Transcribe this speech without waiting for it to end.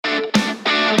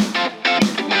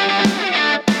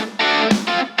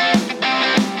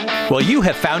Well, you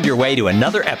have found your way to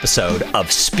another episode of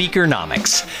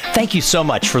Speakernomics. Thank you so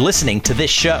much for listening to this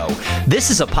show. This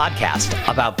is a podcast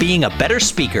about being a better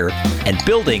speaker and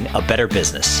building a better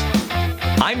business.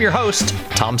 I'm your host,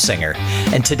 Tom Singer,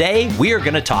 and today we are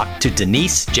going to talk to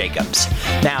Denise Jacobs.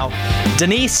 Now,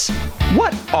 Denise,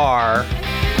 what are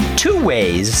 2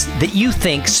 ways that you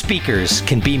think speakers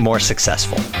can be more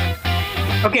successful?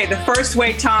 Okay, the first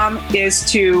way, Tom,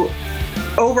 is to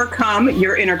overcome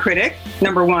your inner critic,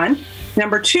 number 1.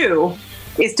 Number 2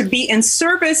 is to be in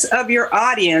service of your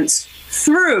audience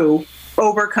through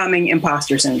overcoming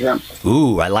imposter syndrome.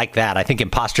 Ooh, I like that. I think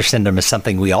imposter syndrome is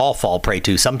something we all fall prey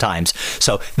to sometimes.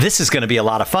 So this is going to be a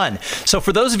lot of fun. So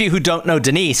for those of you who don't know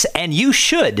Denise, and you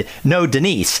should know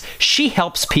Denise, she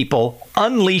helps people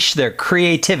unleash their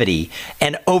creativity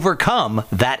and overcome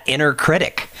that inner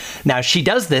critic. Now, she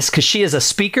does this because she is a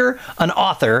speaker, an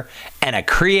author, and a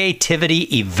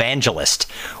creativity evangelist.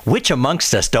 Which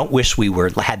amongst us don't wish we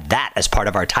had that as part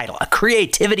of our title? A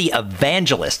creativity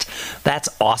evangelist. That's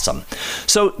awesome.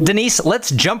 So, Denise,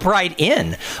 let's jump right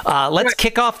in. Let's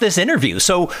kick off this interview.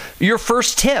 So, your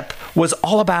first tip was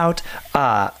all about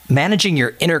managing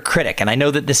your inner critic. And I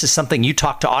know that this is something you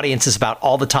talk to audiences about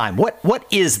all the time. What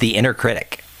is the inner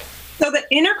critic? So the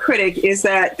inner critic is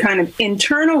that kind of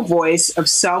internal voice of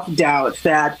self-doubt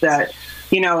that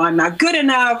I'm not good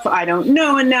enough, I don't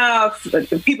know enough,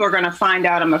 people are going to find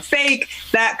out I'm a fake,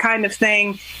 that kind of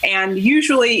thing. And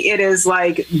usually it is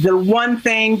like the one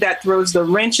thing that throws the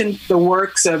wrench in the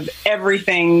works of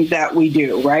everything that we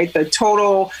do, right? The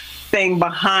total thing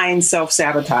behind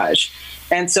self-sabotage.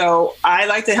 And so I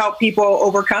like to help people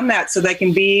overcome that so they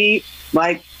can be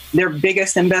like their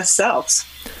biggest and best selves.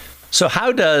 So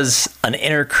how does an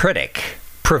inner critic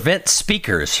prevent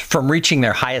speakers from reaching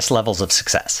their highest levels of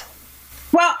success?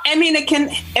 Well, I mean, it can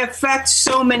affect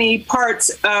so many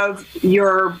parts of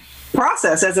your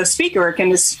process as a speaker. It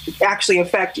can actually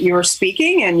affect your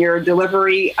speaking and your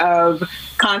delivery of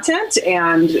content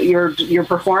and your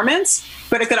performance.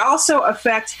 But it could also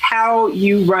affect how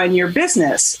you run your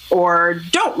business or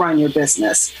don't run your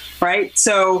business, right?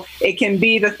 So it can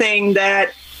be the thing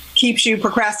that keeps you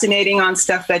procrastinating on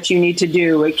stuff that you need to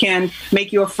do. It can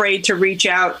make you afraid to reach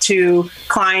out to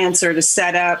clients or to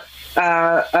set up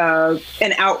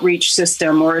an outreach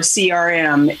system or a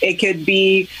CRM. It could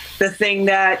be the thing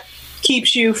that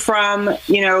keeps you from,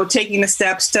 taking the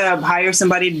steps to hire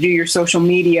somebody to do your social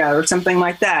media or something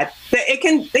like that. They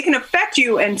can affect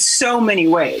you in so many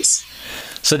ways.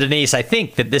 So Denise, I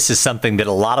think that this is something that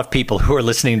a lot of people who are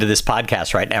listening to this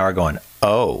podcast right now are going,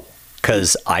 oh,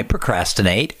 because I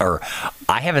procrastinate, or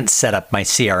I haven't set up my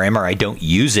CRM, or I don't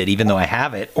use it even though I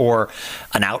have it, or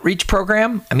an outreach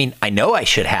program. I mean, I know I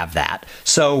should have that.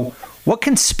 So what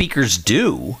can speakers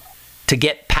do to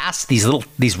get past these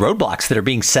roadblocks that are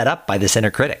being set up by this inner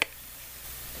critic?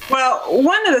 Well,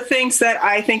 one of the things that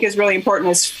I think is really important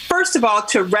is, first of all,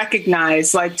 to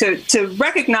recognize, to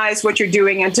recognize what you're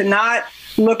doing and to not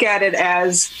look at it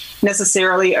as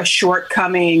necessarily a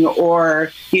shortcoming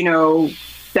or,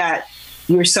 that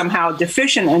you're somehow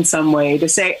deficient in some way. To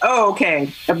say, oh,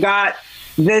 okay, I've got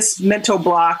this mental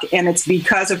block and it's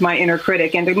because of my inner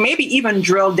critic, and to maybe even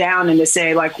drill down and to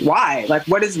say, like, why? Like,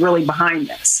 what is really behind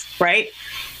this, right?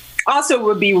 Also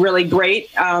would be really great.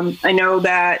 I know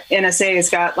that NSA has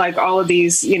got like all of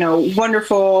these,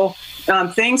 wonderful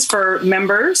things for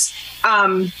members.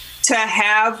 To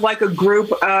have like a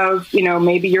group of,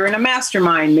 maybe you're in a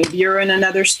mastermind, maybe you're in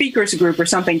another speakers group or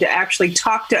something, to actually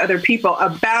talk to other people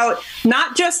about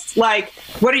not just like,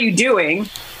 what are you doing?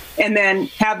 And then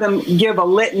have them give a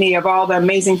litany of all the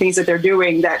amazing things that they're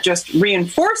doing that just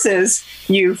reinforces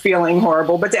you feeling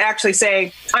horrible, but to actually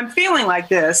say, I'm feeling like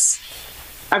this.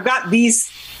 I've got these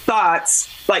thoughts.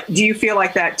 Like, do you feel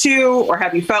like that too? Or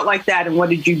have you felt like that? And what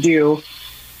did you do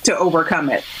to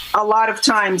overcome it? A lot of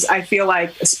times I feel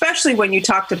like, especially when you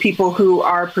talk to people who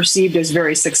are perceived as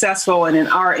very successful, and in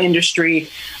our industry,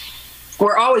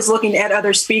 we're always looking at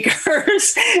other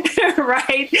speakers,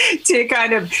 right? To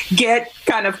kind of get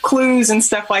kind of clues and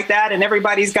stuff like that. And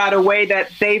everybody's got a way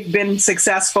that they've been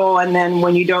successful. And then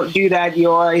when you don't do that, you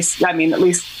always, at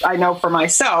least I know for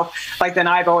myself, like then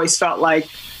I've always felt like,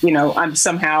 I'm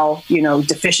somehow,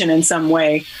 deficient in some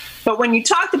way. But when you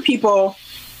talk to people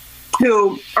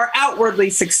who are outwardly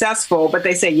successful, but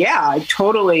they say, yeah, I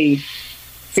totally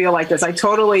feel like this. I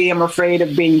totally am afraid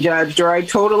of being judged, or I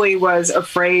totally was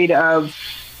afraid of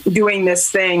doing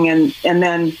this thing. And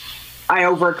then I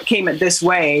overcame it this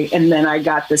way. And then I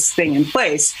got this thing in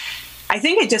place. I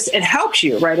think it helps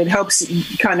you, right? It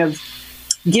helps kind of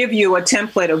give you a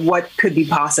template of what could be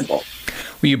possible.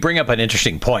 Well, you bring up an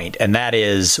interesting point, and that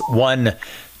is one,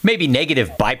 maybe negative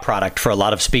byproduct for a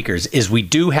lot of speakers is we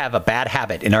do have a bad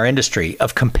habit in our industry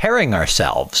of comparing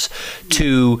ourselves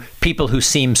to people who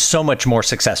seem so much more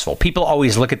successful. People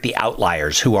always look at the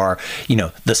outliers who are,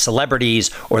 the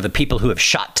celebrities or the people who have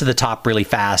shot to the top really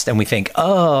fast. And we think,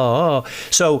 oh.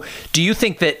 So do you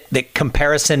think that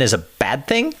comparison is a bad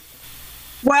thing?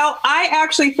 Well, I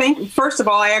actually think, first of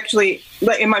all,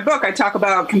 in my book, I talk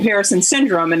about comparison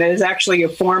syndrome, and it is actually a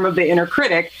form of the inner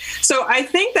critic. So I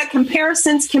think that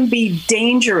comparisons can be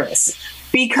dangerous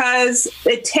because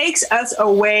it takes us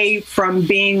away from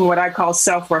being what I call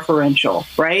self-referential,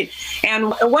 right?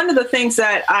 And one of the things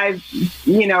that I've,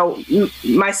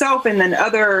 myself and then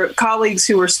other colleagues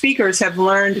who are speakers have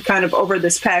learned kind of over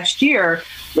this past year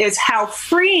is how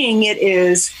freeing it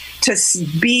is to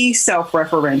be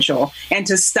self-referential and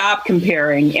to stop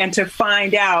comparing and to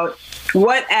find out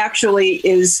what actually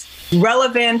is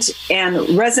relevant and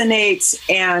resonates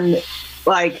and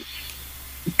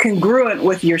congruent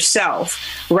with yourself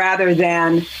rather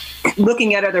than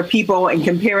looking at other people and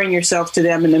comparing yourself to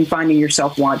them and then finding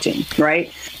yourself wanting,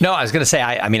 right? No, I was going to say,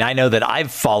 I know that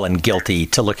I've fallen guilty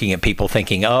to looking at people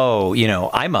thinking, oh,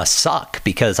 I must suck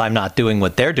because I'm not doing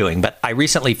what they're doing. But I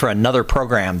recently, for another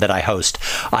program that I host,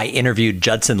 I interviewed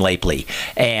Judson Lapely,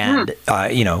 and,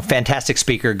 fantastic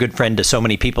speaker, good friend to so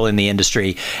many people in the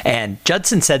industry. And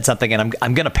Judson said something, and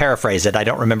I'm going to paraphrase it. I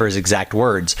don't remember his exact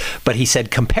words, but he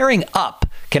said, comparing up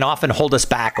can often hold us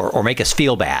back or make us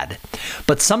feel bad.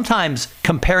 But sometimes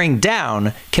comparing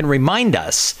down can remind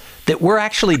us that we're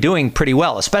actually doing pretty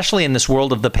well, especially in this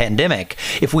world of the pandemic.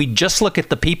 If we just look at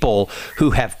the people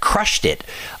who have crushed it,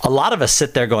 a lot of us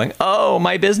sit there going, oh,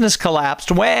 my business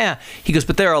collapsed. Wah. He goes,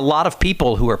 but there are a lot of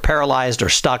people who are paralyzed or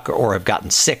stuck or have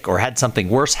gotten sick or had something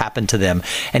worse happen to them.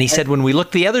 And he said, when we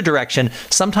look the other direction,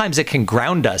 sometimes it can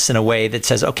ground us in a way that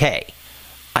says, okay,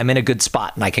 I'm in a good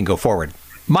spot and I can go forward.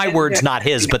 My words, not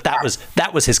his, but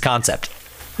that was his concept.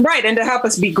 Right, and to help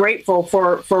us be grateful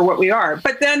for what we are.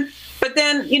 But then,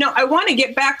 I want to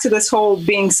get back to this whole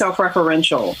being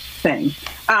self-referential thing.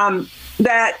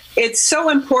 That it's so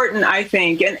important, I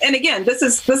think. And again, this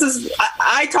is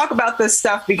I talk about this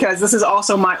stuff because this is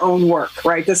also my own work,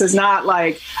 right? This is not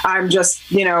like I'm just,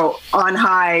 on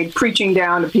high preaching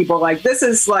down to people. Like this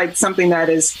is like something that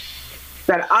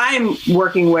I'm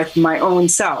working with my own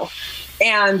self.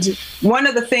 And one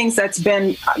of the things that's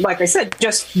been, like I said,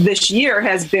 just this year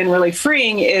has been really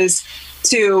freeing is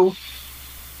to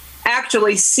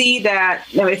actually see that,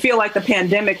 I feel like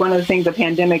one of the things the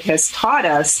pandemic has taught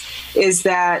us is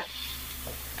that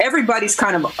everybody's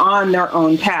kind of on their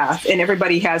own path and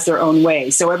everybody has their own way.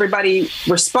 So everybody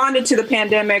responded to the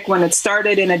pandemic when it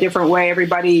started in a different way.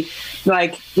 Everybody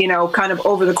kind of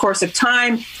over the course of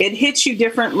time, it hits you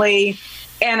differently.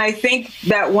 And I think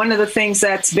that one of the things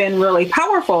that's been really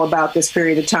powerful about this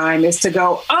period of time is to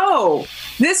go, oh,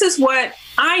 this is what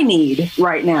I need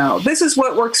right now. This is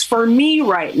what works for me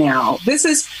right now. This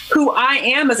is who I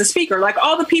am as a speaker. Like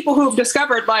all the people who've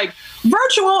discovered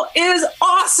virtual is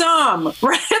awesome,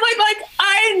 right?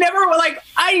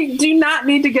 I do not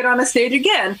need to get on a stage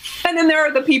again. And then there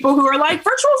are the people who are like,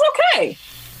 virtual is okay.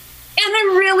 And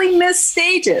I really miss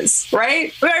stages,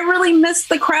 right? I really miss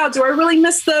the crowds, or I really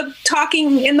miss the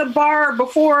talking in the bar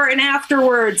before and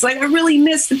afterwards. I really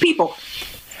miss the people.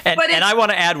 And I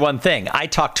want to add one thing. I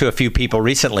talked to a few people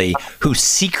recently who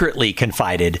secretly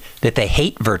confided that they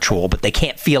hate virtual, but they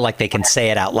can't feel like they can say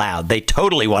it out loud. They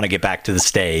totally want to get back to the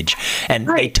stage, and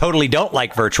They totally don't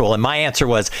like virtual. And my answer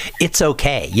was, it's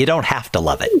okay. You don't have to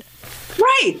love it.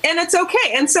 Right. And it's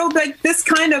okay. And so this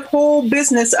kind of whole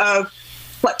business of,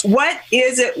 what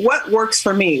is it? What works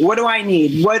for me? What do I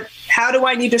need? How do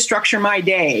I need to structure my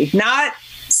day? Not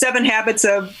 7 habits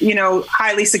of,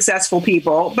 highly successful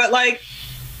people, but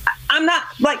I'm not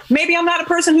maybe I'm not a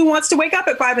person who wants to wake up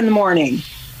at 5 a.m.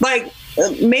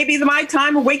 Maybe my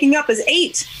time of waking up is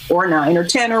 8 or 9 or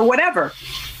 10 or whatever.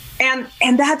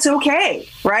 And that's okay,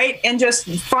 right? And just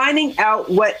finding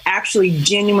out what actually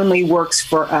genuinely works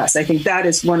for us. I think that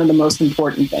is one of the most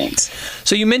important things.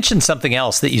 So you mentioned something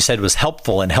else that you said was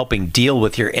helpful in helping deal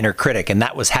with your inner critic, and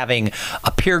that was having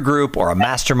a peer group or a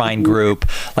mastermind group.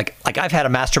 Like I've had a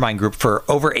mastermind group for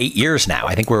over 8 years now.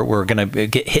 I think we're going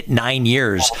to hit 9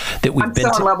 years that we've been.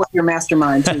 I'm so in love with your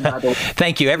mastermind too, by the way.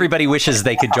 Thank you. Everybody wishes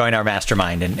they could join our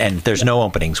mastermind, and there's no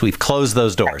openings. We've closed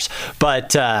those doors. But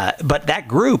that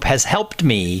group has helped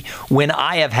me when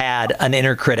I have had an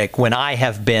inner critic, when I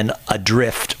have been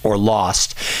adrift or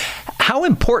lost. How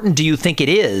important do you think it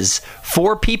is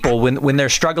for people when they're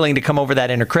struggling to come over that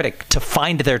inner critic to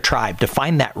find their tribe, to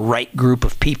find that right group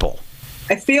of people?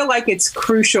 I feel like it's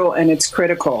crucial and it's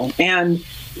critical. And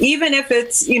even if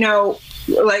it's,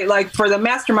 like for the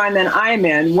mastermind that I'm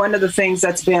in, one of the things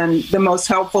that's been the most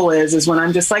helpful is when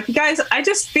I'm just like, guys, I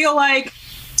just feel like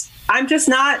I'm just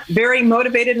not very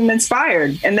motivated and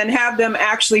inspired. And then have them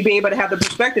actually be able to have the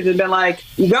perspective and been like,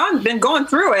 you've been going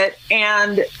through it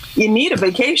and you need a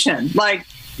vacation. Like,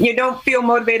 you don't feel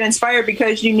motivated and inspired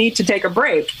because you need to take a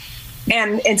break.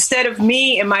 And instead of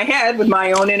me in my head with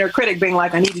my own inner critic being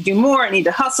like, I need to do more, I need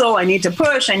to hustle, I need to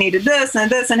push, I need to this, and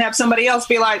have somebody else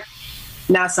be like,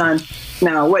 nah, son,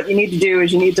 no, what you need to do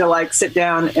is you need to like sit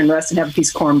down and rest and have a piece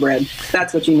of cornbread.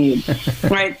 That's what you need.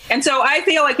 Right. And so I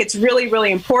feel like it's really,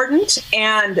 really important.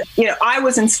 And, I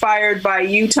was inspired by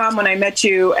you, Tom, when I met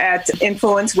you at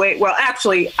Influence Way. Well,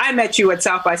 actually, I met you at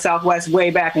South by Southwest way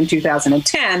back in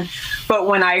 2010. But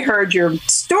when I heard your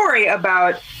story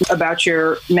about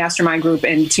your mastermind group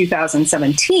in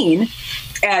 2017,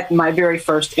 at my very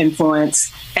first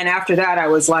Influence. And after that, I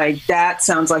was like, that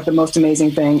sounds like the most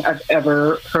amazing thing I've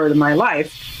ever heard in my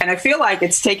life. And I feel like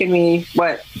it's taken me,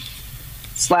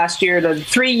 last year to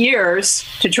 3 years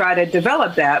to try to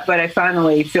develop that. But I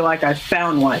finally feel like I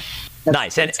found one.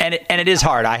 Nice. And it is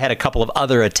hard. I had a couple of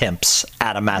other attempts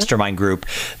at a mastermind group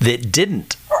that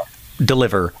didn't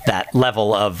deliver that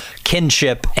level of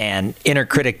kinship and inner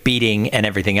critic beating and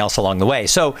everything else along the way.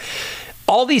 So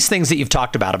all these things that you've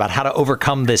talked about how to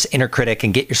overcome this inner critic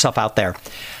and get yourself out there.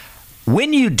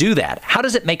 When you do that, how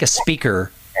does it make a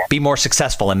speaker be more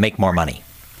successful and make more money?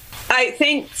 I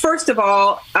think, first of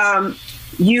all,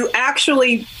 you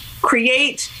actually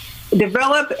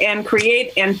develop and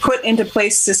create and put into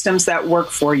place systems that work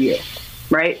for you,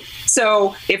 right?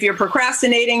 So if you're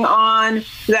procrastinating on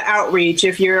the outreach,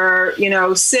 if you're,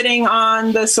 sitting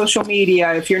on the social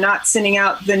media, if you're not sending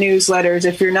out the newsletters,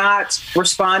 if you're not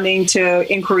responding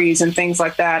to inquiries and things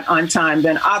like that on time,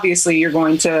 then obviously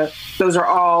those are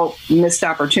all missed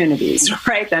opportunities,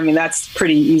 right? I mean, that's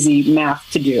pretty easy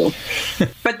math to do.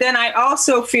 But then I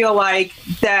also feel like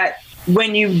that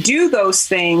when you do those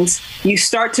things, you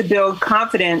start to build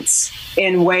confidence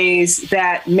in ways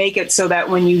that make it so that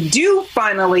when you do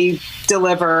finally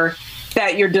deliver,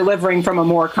 that you're delivering from a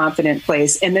more confident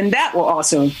place. And then that will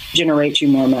also generate you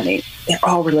more money. They're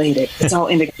all related. It's all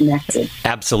interconnected.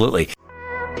 Absolutely.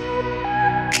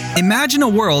 Imagine a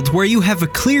world where you have a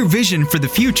clear vision for the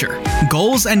future,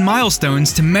 goals and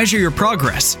milestones to measure your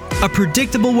progress, a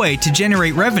predictable way to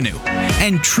generate revenue,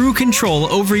 and true control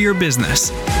over your business.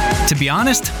 To be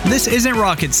honest, this isn't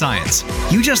rocket science.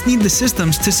 You just need the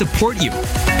systems to support you,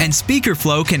 and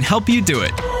SpeakerFlow can help you do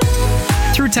it.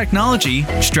 Through technology,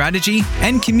 strategy,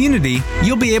 and community,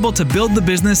 you'll be able to build the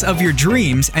business of your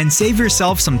dreams and save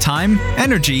yourself some time,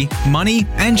 energy, money,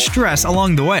 and stress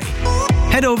along the way.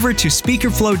 Head over to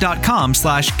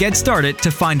speakerflow.com/get started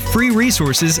to find free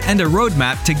resources and a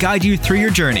roadmap to guide you through your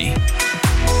journey.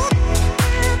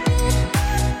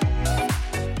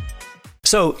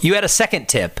 So you had a second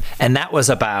tip, and that was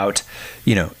about,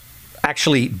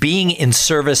 actually being in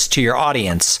service to your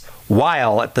audience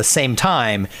while at the same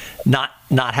time not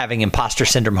having imposter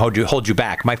syndrome hold you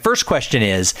back. My first question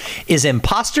is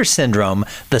imposter syndrome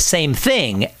the same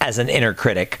thing as an inner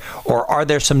critic, or are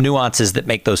there some nuances that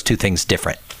make those two things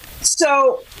different?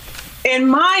 So in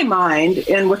my mind,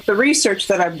 and with the research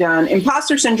that I've done,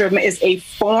 imposter syndrome is a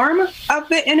form of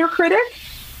the inner critic.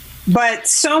 But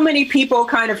so many people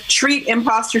kind of treat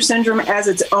imposter syndrome as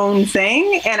its own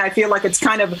thing. And I feel like it's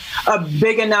kind of a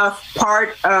big enough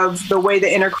part of the way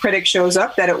the inner critic shows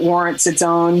up that it warrants its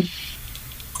own,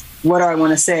 what do I want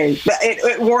to say?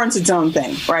 It warrants its own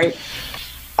thing, right?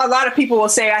 A lot of people will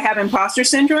say I have imposter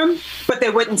syndrome, but they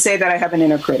wouldn't say that I have an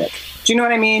inner critic. Do you know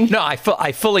what I mean? No, I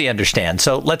fully understand.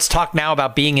 So let's talk now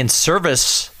about being in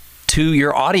service to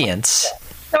your audience.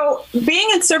 So being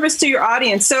in service to your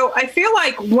audience. So I feel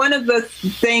like one of the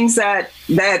things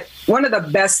one of the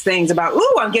best things about,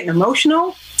 I'm getting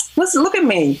emotional. Listen, look at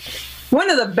me. One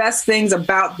of the best things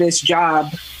about this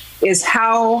job is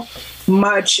how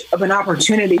much of an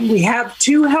opportunity we have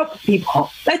to help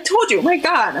people. I told you, my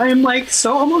God, I am like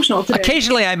so emotional today.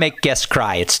 Occasionally I make guests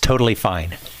cry. It's totally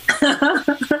fine.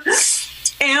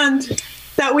 And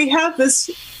that we have this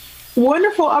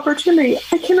wonderful opportunity.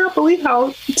 I cannot believe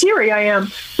how teary I am,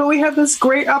 but we have this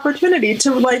great opportunity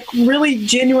to really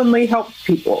genuinely help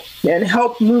people and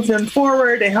help move them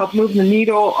forward and help move the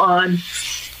needle on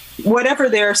whatever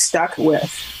they're stuck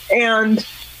with. And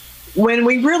when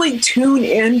we really tune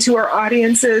into our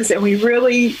audiences and we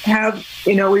really have,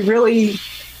 we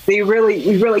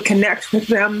really connect with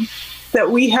them, that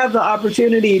we have the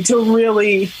opportunity to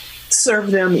really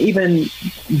serve them even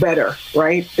better,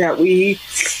 right? That we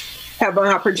have an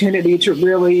opportunity to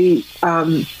really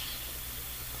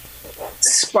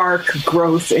spark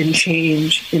growth and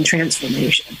change and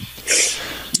transformation.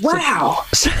 Wow.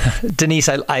 Denise,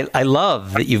 I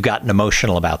love that you've gotten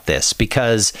emotional about this,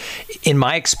 because in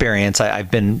my experience,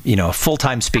 I've been, a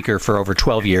full-time speaker for over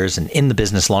 12 years and in the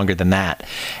business longer than that.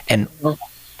 And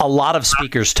a lot of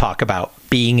speakers talk about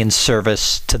being in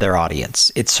service to their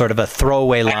audience. It's sort of a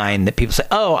throwaway line that people say,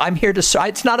 oh, I'm here to serve.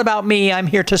 It's not about me. I'm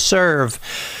here to serve.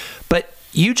 But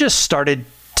you just started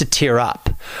to tear up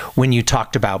when you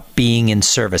talked about being in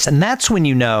service. And that's when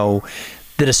you know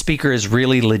that a speaker is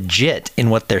really legit in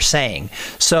what they're saying.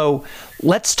 So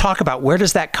let's talk about, where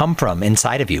does that come from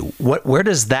inside of you? Where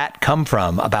does that come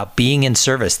from about being in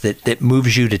service that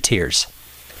moves you to tears?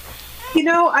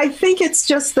 I think it's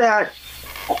just that,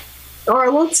 or I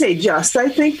won't say just, I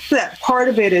think that part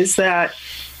of it is that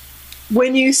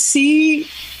when you see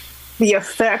the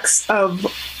effects of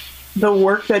the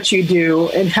work that you do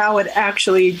and how it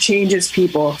actually changes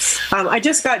people. I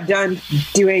just got done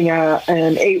doing an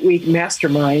 8-week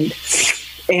mastermind,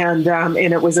 and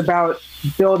it was about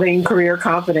building career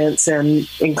confidence and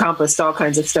encompassed all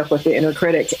kinds of stuff with the inner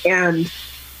critic. And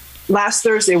last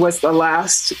Thursday was the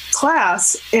last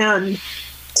class, and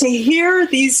to hear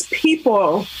these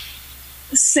people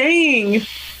saying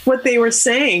what they were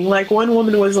saying, like one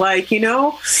woman was like,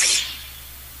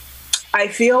 I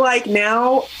feel like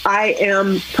now I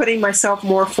am putting myself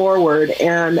more forward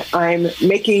and I'm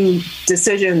making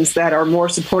decisions that are more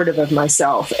supportive of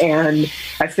myself. And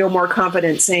I feel more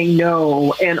confident saying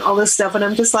no and all this stuff. And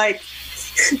I'm just like,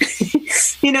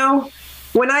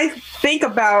 when I think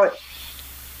about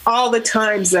all the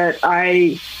times that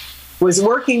I was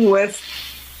working with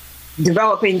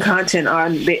developing content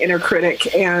on the inner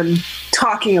critic and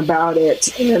talking about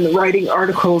it and writing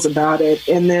articles about it,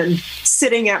 and then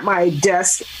sitting at my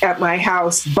desk at my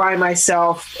house by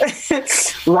myself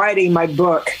writing my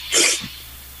book.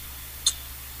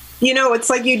 It's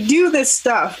like you do this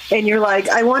stuff and you're like,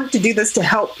 I want to do this to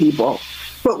help people.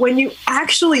 But when you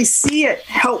actually see it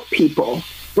help people,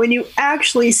 when you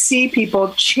actually see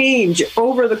people change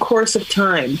over the course of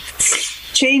time,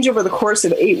 change over the course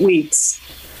of 8 weeks,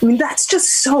 that's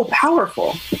just so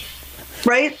powerful,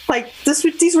 right? Like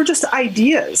these were just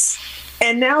ideas.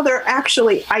 And now they're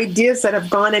actually ideas that have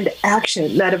gone into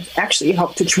action, that have actually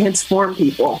helped to transform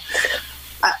people.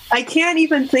 I can't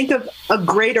even think of a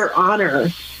greater honor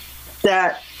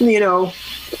that,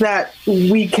 that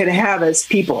we could have as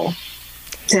people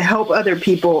to help other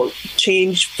people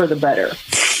change for the better.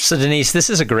 So Denise, this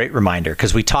is a great reminder,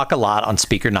 because we talk a lot on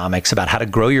Speakernomics about how to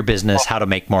grow your business, how to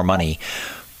make more money.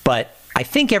 But I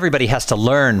think everybody has to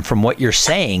learn from what you're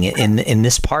saying in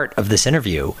this part of this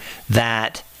interview,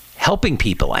 that helping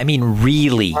people,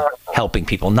 really helping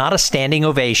people, not a standing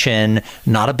ovation,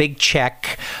 not a big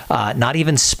check, not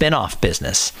even spin-off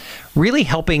business, really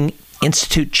helping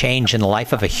institute change in the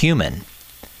life of a human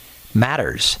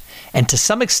matters. And to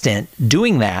some extent,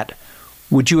 doing that,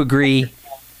 would you agree,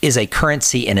 is a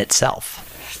currency in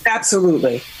itself?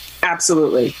 Absolutely.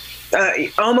 Absolutely.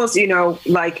 Almost,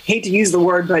 hate to use the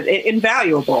word, but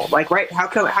invaluable. Like, right? How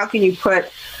can you put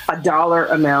a dollar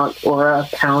amount or a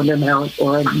pound amount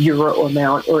or a euro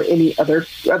amount or any other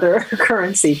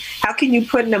currency? How can you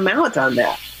put an amount on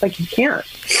that? Like, you can't.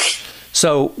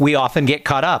 So we often get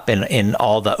caught up in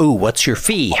all the, what's your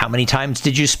fee? How many times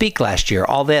did you speak last year?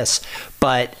 All this.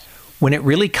 But when it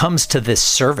really comes to this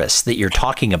service that you're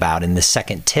talking about in the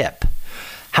second tip,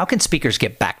 how can speakers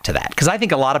get back to that? Because I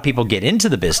think a lot of people get into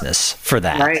the business for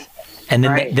that, right, and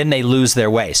then then they lose their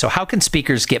way. So how can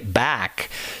speakers get back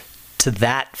to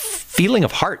that feeling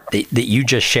of heart that you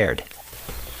just shared?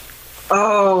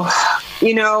 Oh,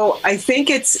 I think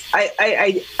it's,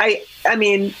 I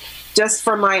mean, just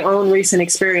from my own recent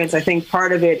experience, I think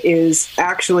part of it is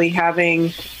actually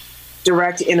having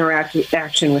direct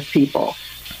interaction with people,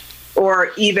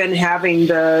 or even having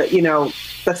the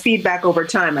feedback over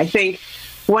time. I think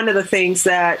one of the things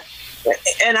that,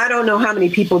 and I don't know how many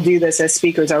people do this as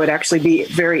speakers, I would actually be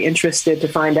very interested to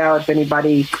find out if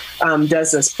anybody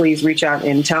does this. Please reach out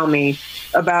and tell me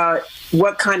about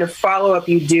what kind of follow-up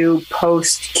you do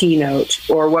post-keynote,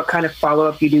 or what kind of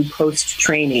follow-up you do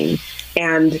post-training,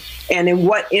 and in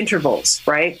what intervals,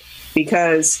 right?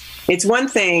 Because it's one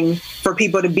thing for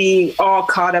people to be all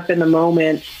caught up in the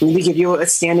moment and to give you a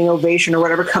standing ovation or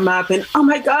whatever, come up and, oh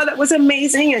my God, that was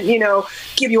amazing, and,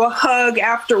 give you a hug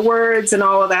afterwards and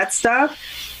all of that stuff.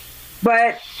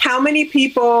 But how many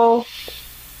people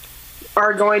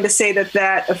are going to say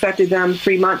that affected them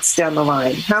 3 months down the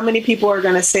line? How many people are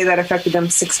going to say that affected them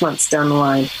 6 months down the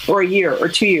line, or a year, or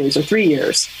 2 years, or 3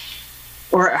 years,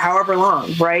 or however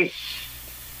long, right?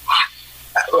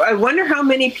 I wonder how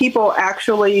many people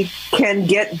actually can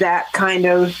get that kind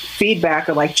of feedback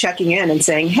of like checking in and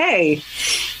saying, hey,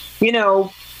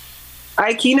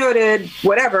 I keynoted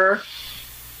whatever,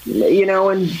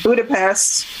 in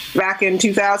Budapest back in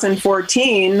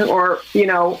 2014, or,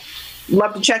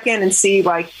 love to check in and see,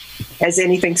 like, has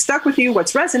anything stuck with you?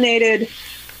 What's resonated?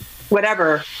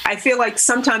 Whatever. I feel like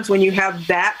sometimes when you have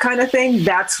that kind of thing,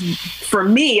 that's, for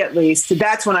me at least,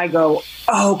 that's when I go,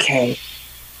 okay,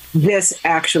 this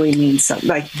actually means something.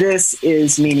 Like, this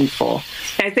is meaningful.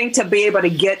 And I think to be able to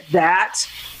get that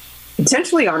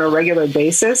potentially on a regular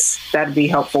basis, that'd be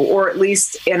helpful, or at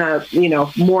least in a,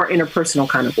 more interpersonal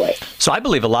kind of way. So I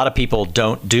believe a lot of people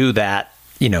don't do that,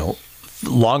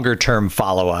 longer term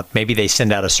follow-up. Maybe they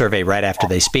send out a survey right after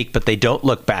they speak, but they don't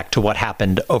look back to what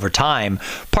happened over time,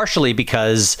 partially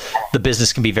because the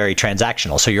business can be very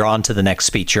transactional. So you're on to the next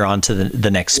speech, you're on to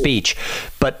the next speech.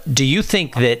 But do you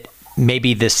think that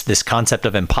maybe this concept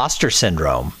of imposter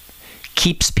syndrome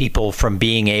keeps people from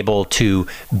being able to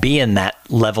be in that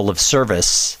level of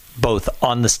service, both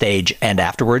on the stage and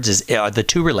afterwards? Are the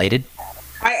two related?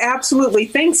 I absolutely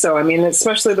think so. I mean,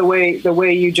 especially the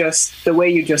way you just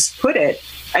put it.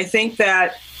 I think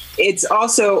that it's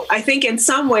also, I think in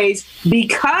some ways,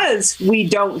 because we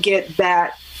don't get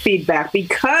that feedback,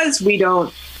 because we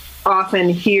don't often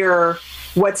hear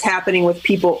what's happening with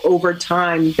people over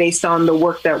time based on the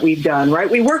work that we've done, right?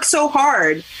 We work so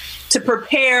hard to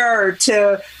prepare,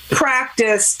 to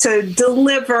practice, to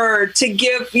deliver, to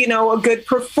give, a good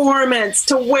performance,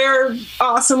 to wear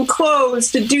awesome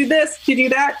clothes, to do this, to do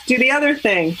that, to do the other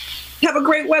thing, have a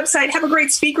great website, have a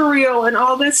great speaker reel, and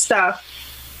all this stuff.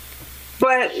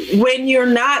 But when you're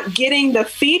not getting the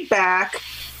feedback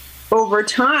over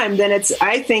time, then it's,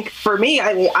 I think for me,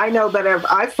 I know that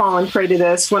I've fallen prey to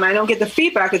this. When I don't get the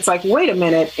feedback, it's like, wait a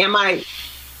minute, am I as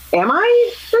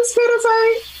good as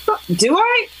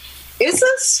is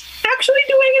this actually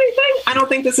doing anything? I don't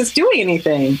think this is doing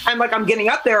anything. I'm getting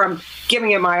up there, I'm giving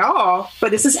it my all,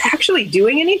 but is this actually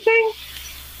doing anything?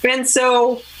 And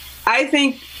so I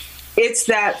think it's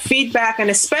that feedback,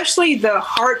 and especially the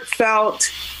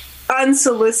heartfelt,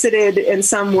 unsolicited in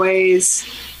some ways,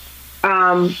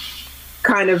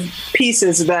 kind of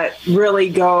pieces that really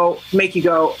make you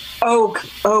go, oh,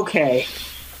 okay.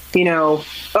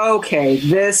 Okay,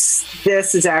 this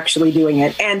is actually doing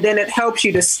it. And then it helps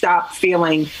you to stop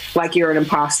feeling like you're an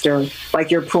imposter,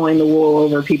 like you're pulling the wool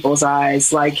over people's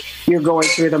eyes, like you're going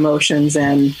through the motions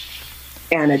and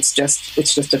it's just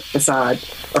a facade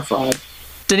or fraud.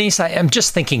 Denise, I am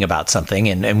just thinking about something,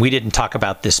 and we didn't talk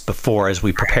about this before as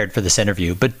we prepared for this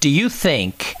interview, but do you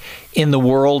think in the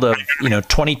world of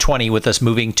 2020, with us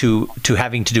moving to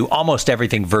having to do almost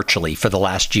everything virtually for the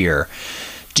last year,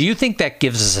 do you think that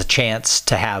gives us a chance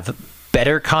to have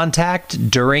better contact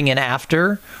during and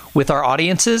after with our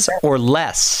audiences, or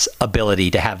less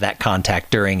ability to have that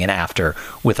contact during and after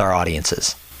with our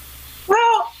audiences?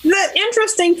 Well, the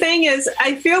interesting thing is,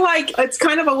 I feel like it's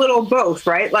kind of a little both,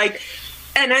 right?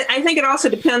 And I think it also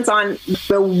depends on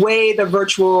the way the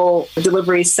virtual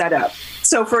delivery is set up.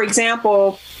 So, for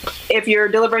example, if you're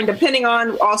delivering, depending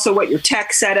on also what your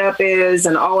tech setup is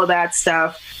and all of that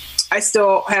stuff, I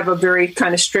still have a very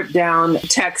kind of stripped down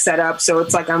tech setup. So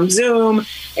it's like I'm Zoom,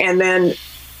 and then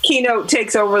Keynote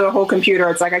takes over the whole computer.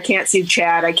 It's like I can't see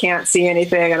chat, I can't see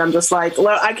anything, and I'm just like,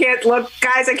 look, I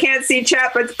can't see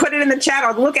chat, but put it in the chat.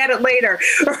 I'll look at it later,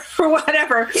 or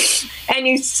whatever.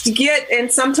 And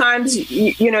sometimes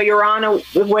you're on a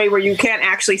way where you can't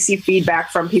actually see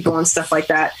feedback from people and stuff like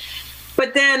that.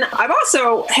 But then I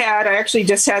actually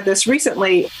just had this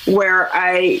recently where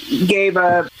I gave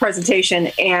a presentation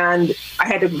and I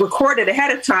had to record it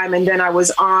ahead of time. And then I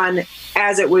was on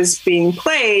as it was being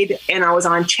played, and I was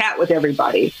on chat with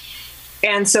everybody.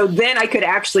 And so then I could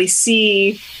actually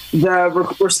see the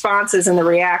responses and the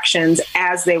reactions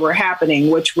as they were happening,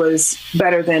 which was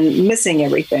better than missing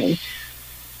everything.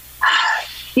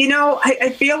 I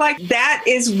feel like that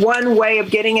is one way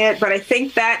of getting it, but I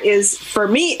think that is, for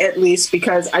me at least,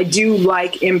 because I do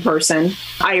like in person.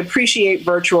 I appreciate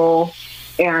virtual,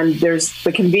 and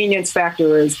the convenience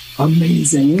factor is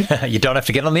amazing. You don't have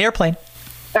to get on the airplane.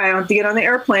 I don't have to get on the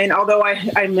airplane, although I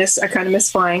kind of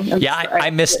miss flying. I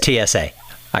miss TSA.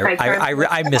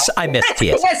 I miss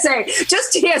TSA. TSA,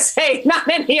 just TSA, not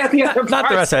any of the other parts. Not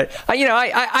the rest of it.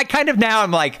 I kind of now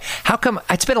I'm like, how come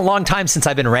it's been a long time since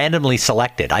I've been randomly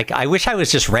selected? I wish I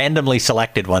was just randomly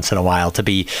selected once in a while to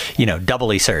be,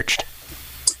 doubly searched.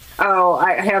 Oh,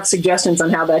 I have suggestions on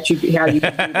how you can do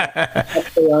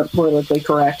that. They aren't politically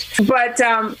correct, but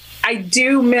I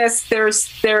do miss.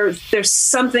 There's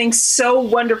something so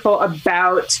wonderful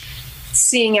about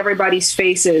seeing everybody's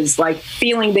faces, like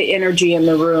feeling the energy in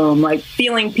the room, like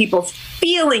feeling people's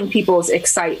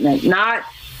excitement, not,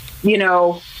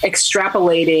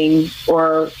 extrapolating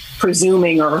or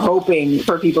presuming or hoping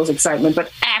for people's excitement,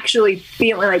 but actually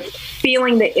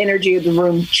feeling the energy of the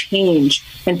room change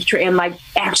and like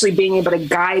actually being able to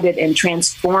guide it and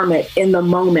transform it in the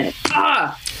moment.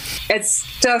 It's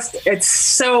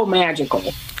so magical.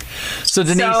 So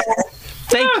Denise,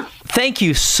 thank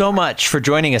you so much for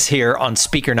joining us here on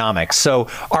Speakernomics. So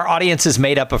our audience is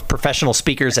made up of professional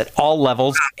speakers at all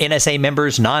levels, NSA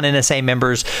members, non-NSA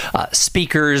members,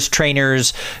 speakers,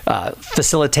 trainers,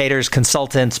 facilitators,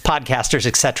 consultants, podcasters,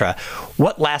 etc.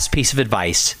 What last piece of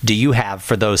advice do you have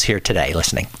for those here today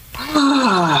listening?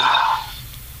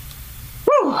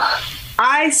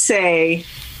 I say,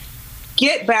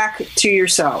 get back to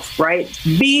yourself, right?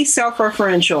 Be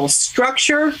self-referential.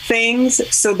 Structure things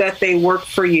so that they work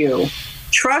for you.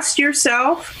 Trust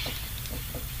yourself.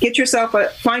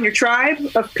 Find your tribe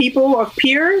of people, of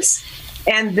peers,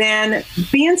 and then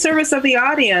be in service of the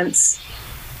audience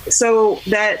so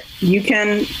that you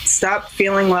can stop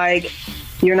feeling like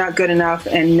you're not good enough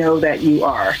and know that you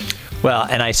are. Well,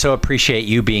 and I so appreciate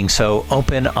you being so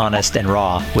open, honest, and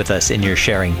raw with us in your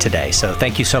sharing today. So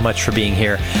thank you so much for being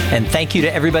here. And thank you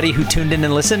to everybody who tuned in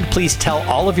and listened. Please tell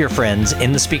all of your friends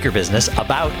in the speaker business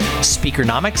about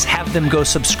Speakernomics. Have them go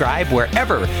subscribe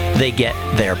wherever they get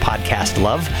their podcast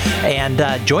love.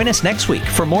 And join us next week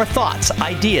for more thoughts,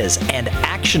 ideas, and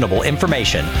actionable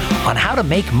information on how to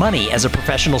make money as a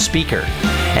professional speaker.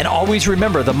 And always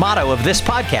remember the motto of this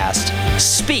podcast: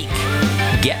 speak,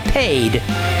 get paid,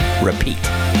 repeat.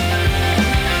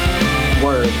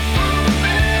 Word.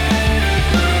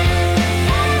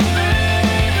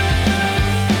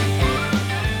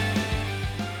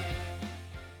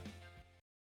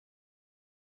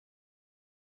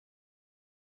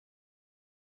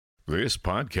 This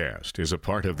podcast is a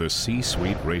part of the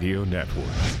C-Suite Radio Network.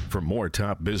 For more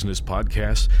top business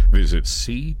podcasts, visit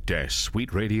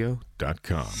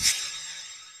c-suiteradio.com.